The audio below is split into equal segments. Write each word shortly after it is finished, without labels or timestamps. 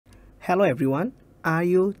Hello everyone, are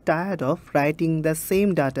you tired of writing the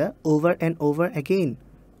same data over and over again?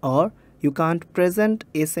 Or you can't present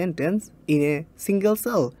a sentence in a single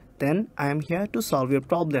cell? Then I am here to solve your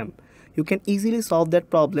problem. You can easily solve that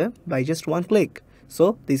problem by just one click.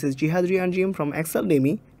 So this is Zehad Rian from Excel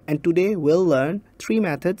Demi, and today we'll learn 3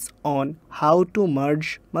 methods on how to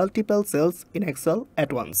merge multiple cells in Excel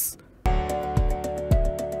at once.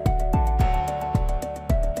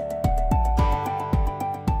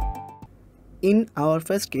 In our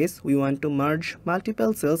first case, we want to merge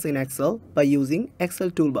multiple cells in Excel by using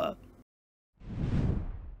Excel Toolbar.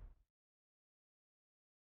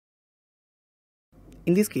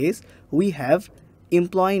 In this case, we have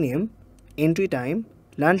employee name, entry time,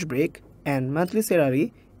 lunch break, and monthly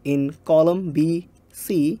salary in column B,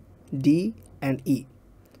 C, D, and E.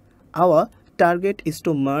 Our target is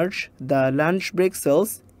to merge the lunch break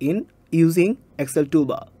cells in using Excel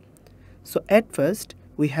Toolbar. So at first,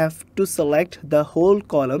 we have to select the whole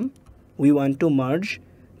column we want to merge.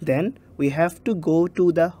 Then we have to go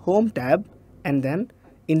to the Home tab, and then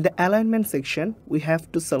in the alignment section we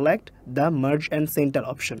have to select the merge and center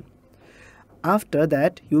option. After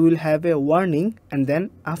that you will have a warning, and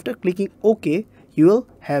then after clicking OK you will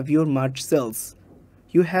have your merge cells.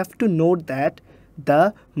 You have to note that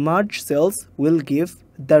the merge cells will give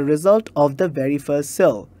the result of the very first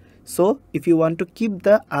cell. So if you want to keep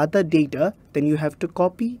the other data, then you have to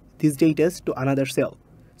copy these data to another cell.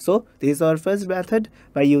 So this is our first method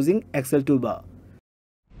by using Excel Toolbar.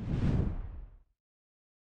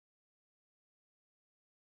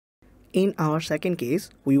 In our second case,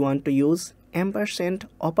 we want to use ampersand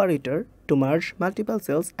operator to merge multiple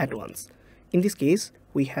cells at once. In this case,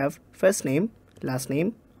 we have first name, last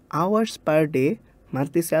name, hours per day,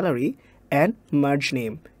 monthly salary, and merge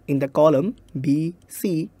name in the column B,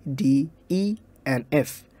 C, D, E, and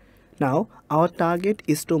F. Now our target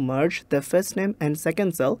is to merge the first name and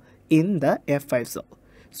second cell in the F5 cell.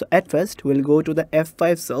 So at first we'll go to the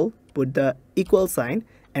F5 cell, put the equal sign,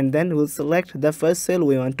 and then we'll select the first cell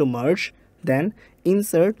we want to merge. Then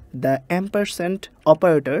insert the ampersand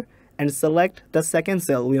operator and select the second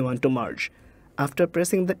cell we want to merge. After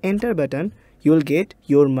pressing the enter button, you'll get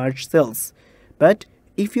your merged cells. But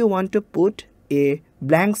if you want to put a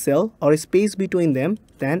blank cell or a space between them,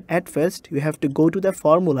 then at first you have to go to the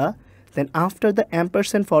formula. Then after the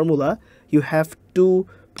ampersand formula, you have to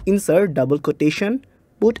insert double quotation,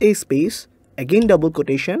 put a space, again double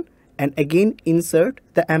quotation, and again insert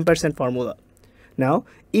the ampersand formula. Now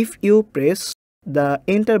if you press the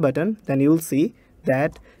enter button, then you will see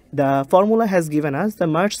that the formula has given us the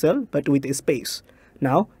merge cell but with a space.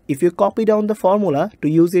 Now if you copy down the formula to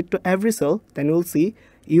use it to every cell, then you will see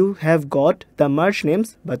you have got the merge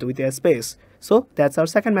names but with a space. So that's our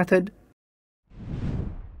second method.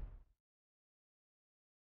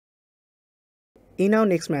 In our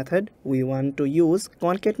next method, we want to use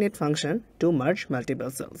concatenate function to merge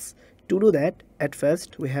multiple cells. To do that, at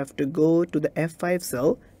first we have to go to the F5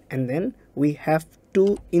 cell, and then we have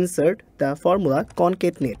to insert the formula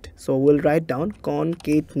concatenate. So we'll write down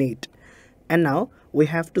concatenate. And now we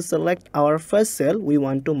have to select our first cell we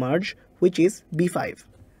want to merge, which is B5.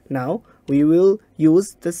 Now we will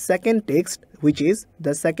use the second text, which is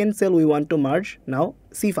the second cell we want to merge, now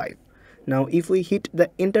C5. Now if we hit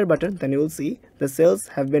the enter button, then you will see the cells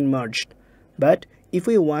have been merged. But if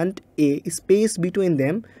we want a space between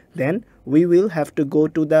them, then we will have to go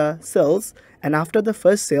to the cells, and after the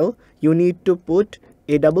first cell you need to put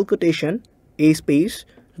a double quotation, a space,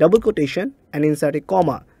 double quotation, and insert a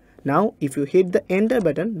comma. Now if you hit the enter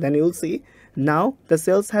button, then you will see now the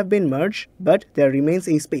cells have been merged but there remains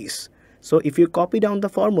a space. So if you copy down the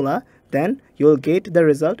formula, then you will get the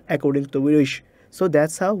result according to we wish. So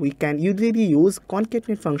that's how we can easily use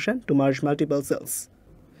concatenate function to merge multiple cells.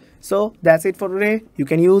 So that's it for today. You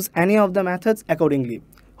can use any of the methods accordingly.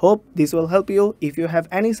 Hope this will help you. If you have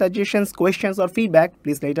any suggestions, questions, or feedback,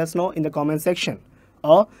 please let us know in the comment section,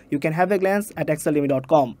 or you can have a glance at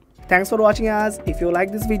exceldemi.com. Thanks for watching us. If you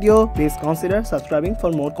like this video, please consider subscribing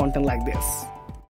for more content like this.